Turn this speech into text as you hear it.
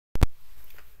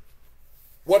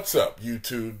What's up,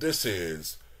 YouTube? This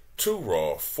is Too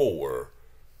Raw for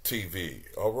TV.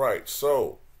 Alright,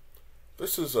 so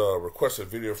this is a requested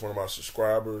video from one of my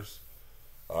subscribers.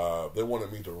 They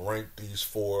wanted me to rank these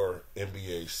four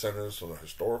NBA centers from a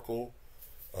historical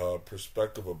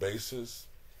perspective or basis.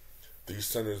 These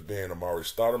centers being Amar'e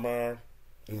Stoudemire,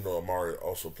 even though Amar'e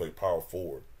also played power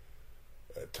forward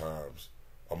at times.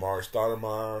 Amar'e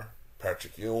Stoudemire,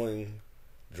 Patrick Ewing,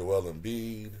 Joel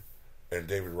Embiid, and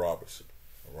David Robinson.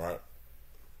 All right.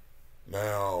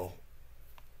 Now,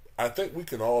 I think we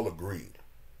can all agree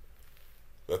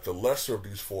that the lesser of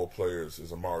these four players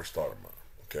is Amar'e Stoudemire.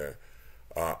 Okay.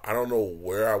 I don't know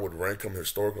where I would rank him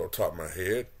historically off the top of my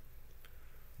head,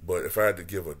 but if I had to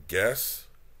give a guess,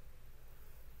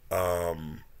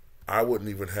 I wouldn't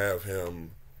even have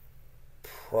him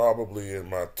probably in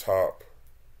my top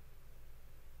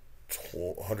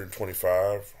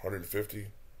 125, 150.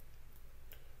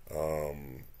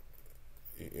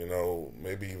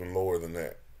 Maybe even lower than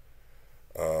that.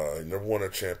 He never won a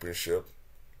championship.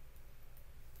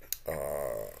 I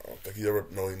don't think he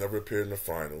never appeared in the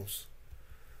finals.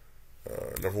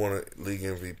 Never won a league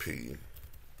MVP.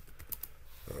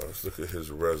 Let's look at his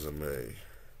resume.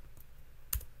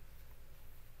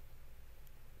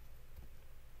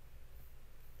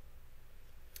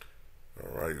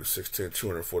 Alright, he was 6'10",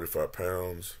 245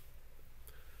 pounds.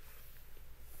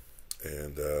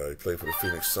 And he played for the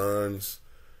Phoenix Suns,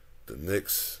 the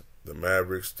Knicks, the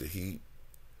Mavericks, the Heat.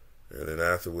 And then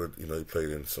afterward, he played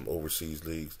in some overseas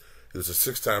leagues. He was a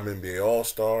 6-time NBA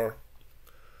All-Star.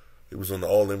 He was on the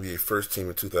All-NBA first team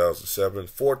in 2007,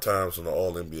 4 times on the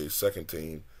All-NBA second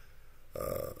team.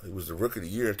 He was the Rookie of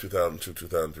the Year in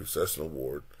 2002-2003 Session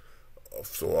Award.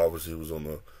 So obviously he was on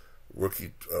the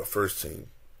rookie first team.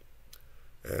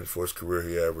 And for his career,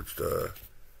 he averaged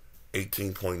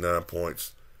 18.9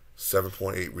 points,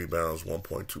 7.8 rebounds,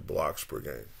 1.2 blocks per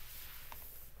game.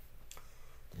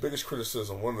 One of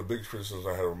the biggest criticisms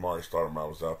I had of Amar'e Stoudemire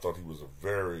was that I thought he was a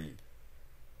very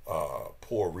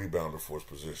poor rebounder for his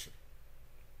position.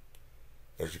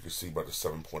 As you can see by the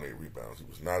 7.8 rebounds, he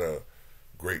was not a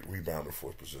great rebounder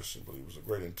for his position, but he was a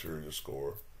great interior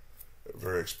scorer, a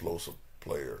very explosive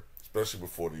player, especially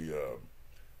before the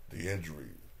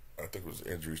injury. I think it was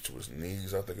injuries to his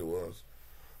knees, I think it was.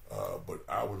 But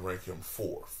I would rank him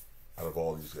 4th out of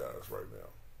all these guys right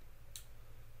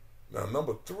now. Now,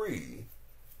 number 3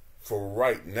 for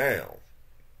right now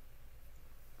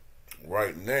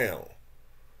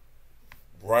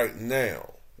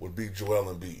would be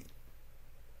Joel Embiid.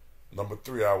 Number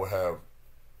 3, I would have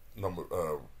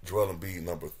Joel Embiid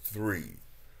number 3.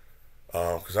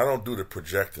 Because I don't do the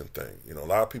projecting thing. A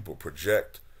lot of people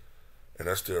project, and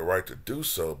that's their right to do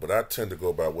so, but I tend to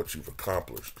go by what you've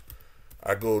accomplished.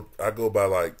 I go by,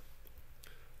 like,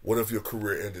 what if your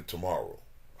career ended tomorrow?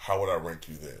 How would I rank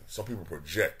you then? Some people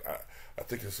project. I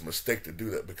think it's a mistake to do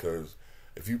that, because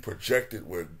if you projected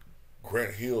where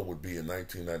Grant Hill would be in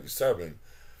 1997,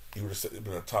 he would have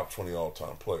been a top 20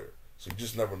 all-time player. So you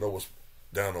just never know what's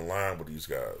down the line with these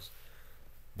guys.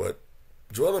 But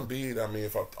Joel Embiid,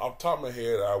 if off the top of my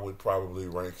head, I would probably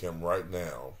rank him right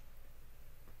now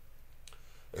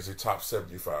as a top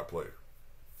 75 player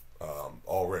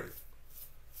already.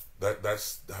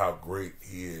 That's how great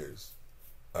he is.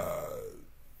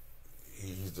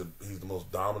 He's the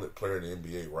most dominant player in the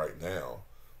NBA right now,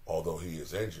 although he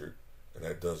is injured, and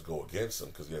that does go against him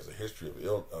because he has a history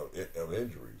of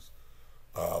injuries.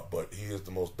 But he is the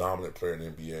most dominant player in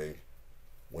the NBA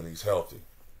when he's healthy.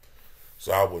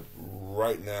 So I would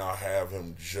right now have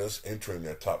him just entering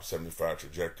that top 75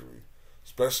 trajectory,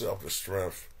 especially off the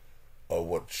strength of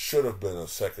what should have been a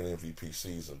second MVP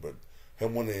season, but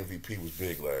him winning the MVP was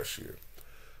big last year.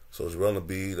 So Joel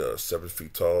Embiid, 7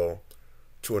 feet tall,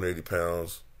 280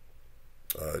 pounds.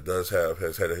 Has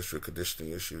had a history of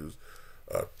conditioning issues.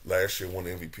 Last year won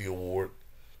the MVP award,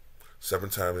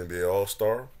 7-time NBA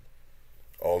All-Star,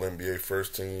 All-NBA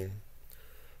first team,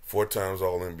 4 times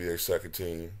All-NBA second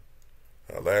team.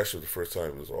 Last year was the first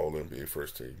time he was All-NBA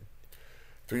first team.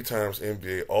 3 times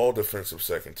NBA All-Defensive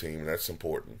second team, and that's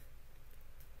important.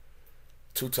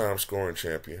 2-time scoring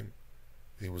champion.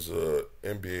 He was on the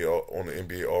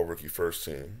NBA All-Rookie first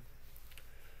team.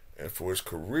 And for his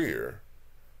career,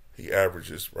 he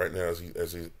averages, right now as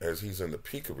he's in the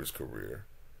peak of his career,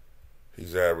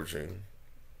 he's averaging,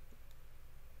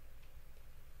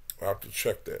 I'll have to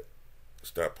check that.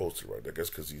 It's not posted right there, I guess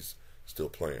because he's still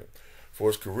playing. For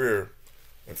his career,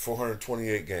 in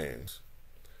 428 games,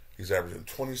 he's averaging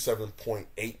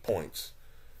 27.8 points,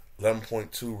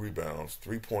 11.2 rebounds,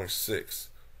 3.6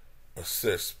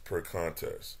 assists per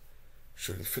contest,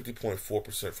 shooting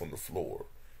 50.4% from the floor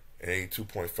and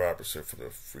 82.5% from the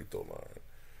free throw line.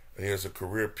 and he has a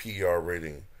career PER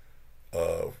rating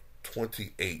of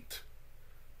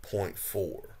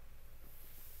 28.4,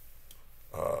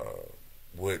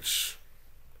 which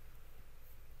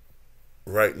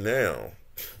right now,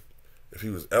 if he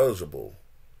was eligible,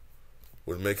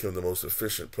 would make him the most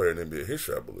efficient player in NBA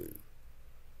history, I believe.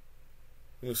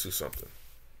 Let me see something.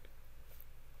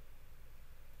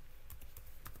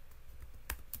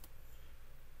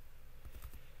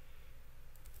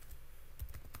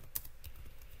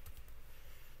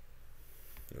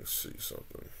 Let's see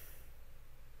something.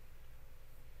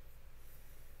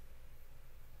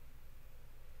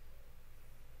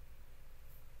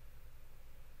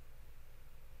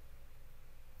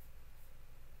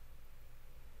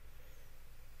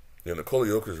 Yeah, Nikola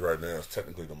Jokic right now is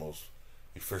technically the most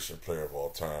efficient player of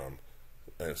all time,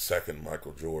 and second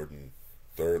Michael Jordan,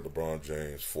 third LeBron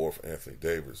James, fourth Anthony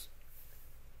Davis.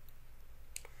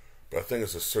 But I think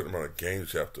it's a certain amount of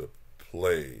games you have to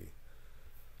play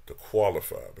to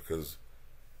qualify, because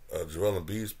Joel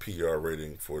Embiid's PER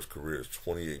rating for his career is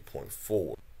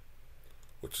 28.4,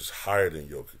 which is higher than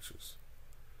Jokic's.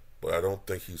 But I don't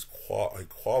think he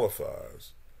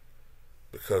qualifies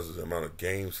because of the amount of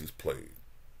games he's played.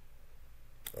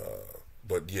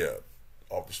 But yeah,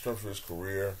 off the strength of his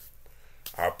career,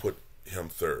 I put him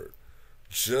third.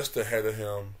 Just ahead of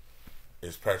him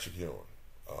is Patrick Ewing.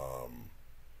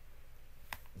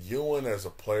 Ewing as a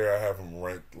player, I have him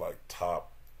ranked like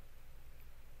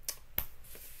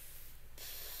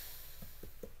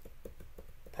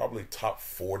probably top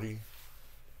 40.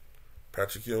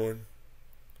 Patrick Ewing.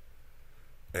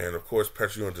 And of course,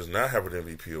 Patrick Ewing does not have an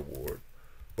MVP award,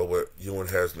 but what Ewing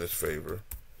has in his favor,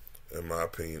 in my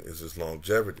opinion, is his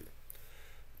longevity.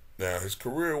 Now, his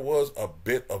career was a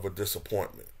bit of a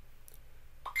disappointment.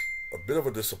 A bit of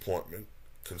a disappointment,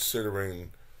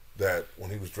 considering that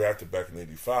when he was drafted back in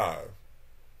 '85,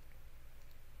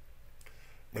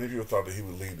 many people thought that he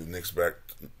would lead the Knicks back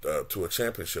to a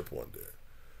championship one day.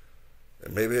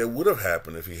 And maybe it would have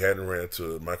happened if he hadn't ran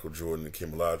into Michael Jordan and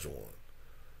Hakeem Olajuwon.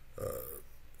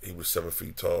 He was 7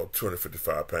 feet tall,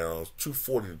 255 pounds,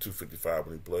 240 to 255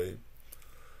 when he played.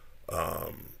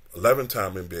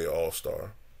 11-time NBA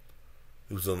All-Star.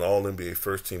 He was on the All-NBA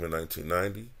first team in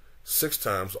 1990, 6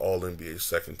 times All-NBA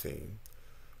second team,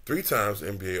 3 times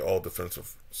NBA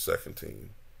All-Defensive second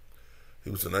team. He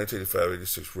was the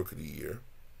 1985-86 Rookie of the Year.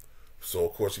 So,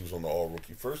 of course, he was on the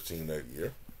All-Rookie first team that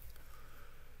year.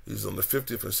 He's on the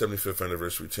 50th and 75th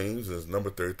anniversary teams, and is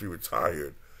number 33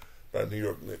 retired by New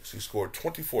York Knicks. He scored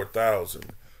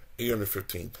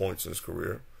 24,815 points in his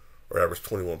career, or averaged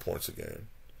 21 points a game.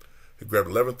 He grabbed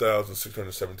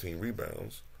 11,617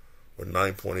 rebounds, or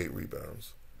 9.8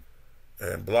 rebounds,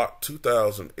 and blocked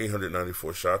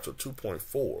 2,894 shots, or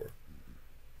 2.4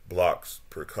 blocks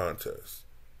per contest.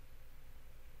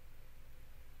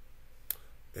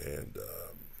 And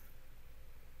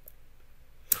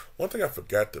one thing I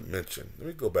forgot to mention, let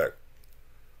me go back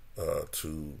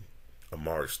to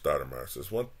Amar'e Stoudemire. So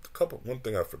there's one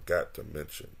thing I forgot to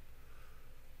mention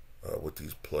with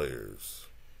these players.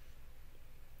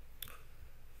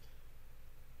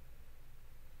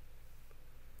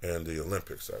 And the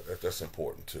Olympics, that's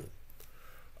important too.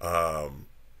 Amar'e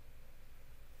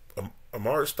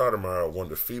Stoudemire won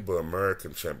the FIBA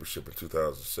American Championship in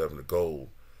 2007, the gold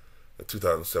in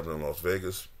 2007 in Las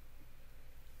Vegas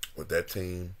with that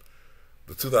team.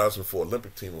 The 2004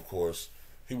 Olympic team, of course,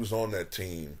 he was on that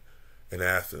team in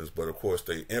Athens, but of course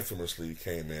they infamously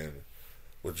came in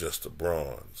with just the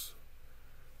bronze.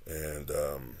 And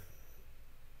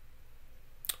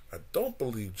I don't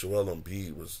believe Joel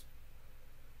Embiid was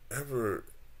ever,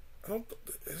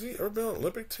 has he ever been on an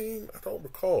Olympic team? I don't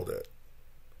recall that.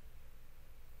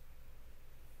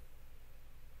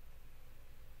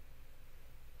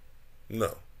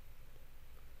 No.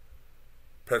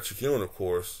 Patrick Ewing, of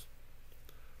course,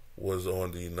 was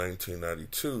on the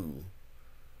 1992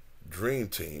 Dream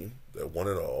Team that won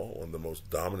it all, one of the most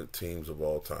dominant teams of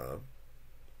all time.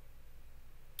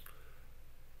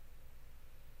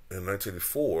 In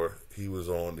 1984, he was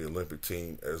on the Olympic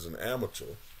team as an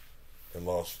amateur in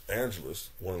Los Angeles,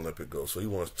 won Olympic gold. So he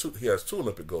has 2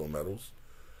 Olympic gold medals,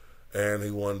 and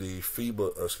he won the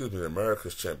the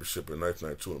America's Championship in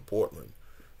 1992 in Portland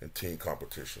in team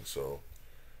competition. So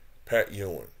Pat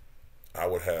Ewing, I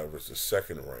would have as the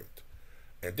second ranked.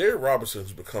 And David Robinson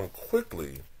has become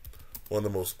quickly one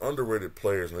of the most underrated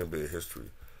players in NBA history.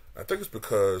 I think it's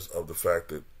because of the fact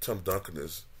that Tim Duncan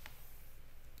is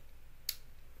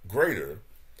greater,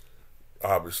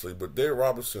 obviously, but David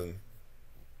Robinson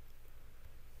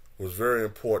was very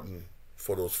important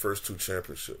for those first 2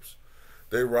 championships.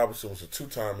 David Robinson was a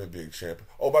 2-time NBA champion.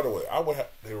 Oh, by the way, I would have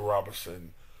David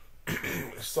Robinson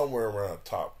somewhere around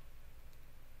top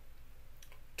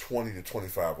 20 to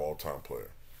 25 all-time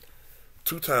player.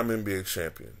 Two-time NBA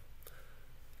champion.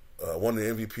 Won the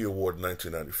MVP award in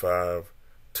 1995.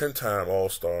 10-time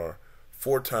All-Star.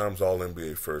 4 times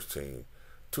All-NBA first team.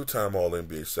 2-time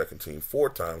All-NBA second team. 4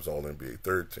 times All-NBA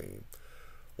third team.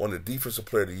 Won the Defensive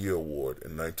Player of the Year award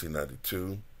in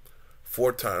 1992.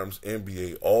 4 times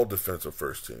NBA All-Defensive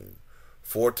first team.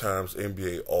 4 times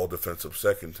NBA All-Defensive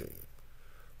second team.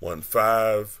 Won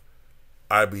 5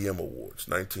 IBM awards,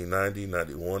 1990,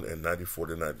 91, and 94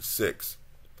 to 96.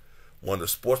 Won the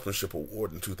Sportsmanship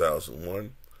Award in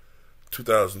 2001.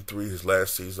 2003, his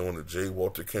last season, won the J.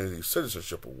 Walter Kennedy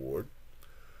Citizenship Award.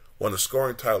 Won the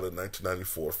scoring title in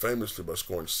 1994, famously by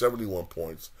scoring 71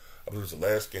 points. I believe it was the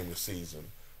last game of the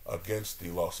season against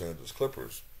the Los Angeles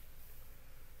Clippers.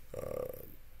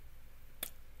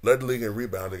 Led the league in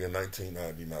rebounding in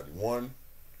 1990-91.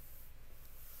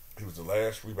 He was the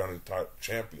last rebounding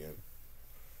champion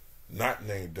not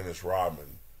named Dennis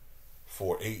Rodman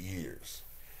for 8 years.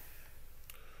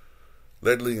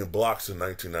 Led the league in blocks in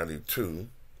 1992.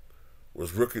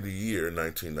 Was Rookie of the Year in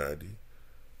 1990.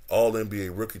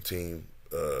 All-NBA rookie team,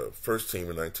 first team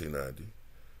in 1990.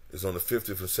 Is on the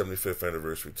 50th and 75th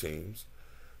anniversary teams.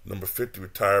 Number 50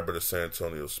 retired by the San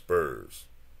Antonio Spurs.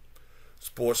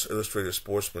 Sports Illustrated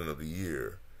Sportsman of the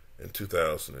Year in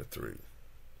 2003.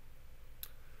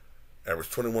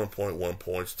 Averaged 21.1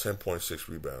 points, 10.6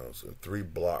 rebounds, and 3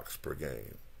 blocks per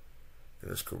game in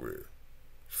his career.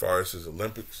 As far as his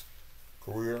Olympics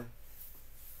career,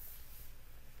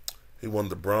 he won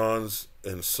the bronze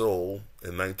in Seoul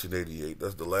in 1988.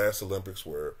 That's the last Olympics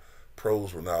where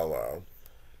pros were not allowed.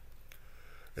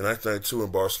 In 1992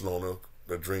 in Barcelona,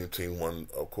 the Dream Team won,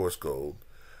 of course, gold.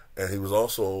 And he was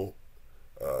also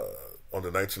on the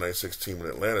 1996 team in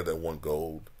Atlanta that won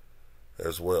gold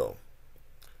as well.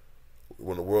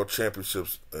 Won the World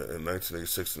Championships in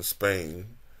 1986 in Spain,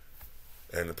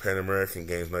 and the Pan American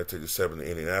Games 1987 in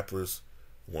Indianapolis,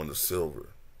 won the silver.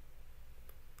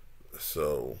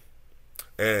 So,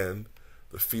 and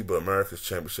the FIBA Americas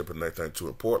Championship in 1992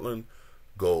 in Portland,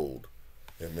 gold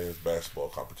in men's basketball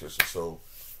competition. So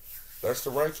that's the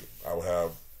ranking. I would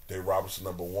have Dave Robinson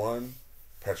number 1,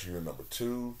 Patrick Ewing number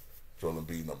 2, Joel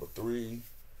Embiid number 3,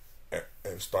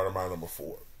 and Stoudemire number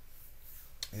 4.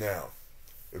 Now,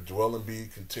 if Joel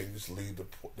Embiid continues to lead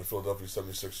the Philadelphia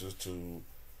 76ers to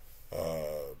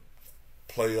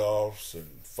playoffs and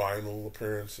final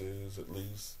appearances at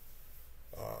least,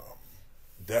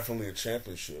 definitely a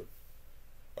championship.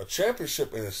 A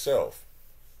championship in itself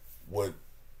would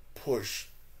push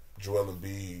Joel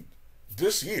Embiid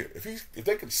this year. If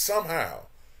they could somehow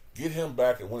get him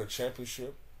back and win a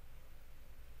championship,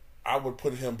 I would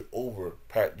put him over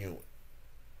Pat Ewing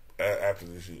after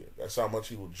this year. That's how much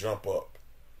he will jump up,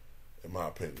 in my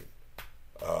opinion.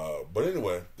 But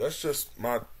anyway, that's just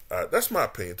my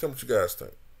opinion. Tell me what you guys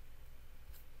think.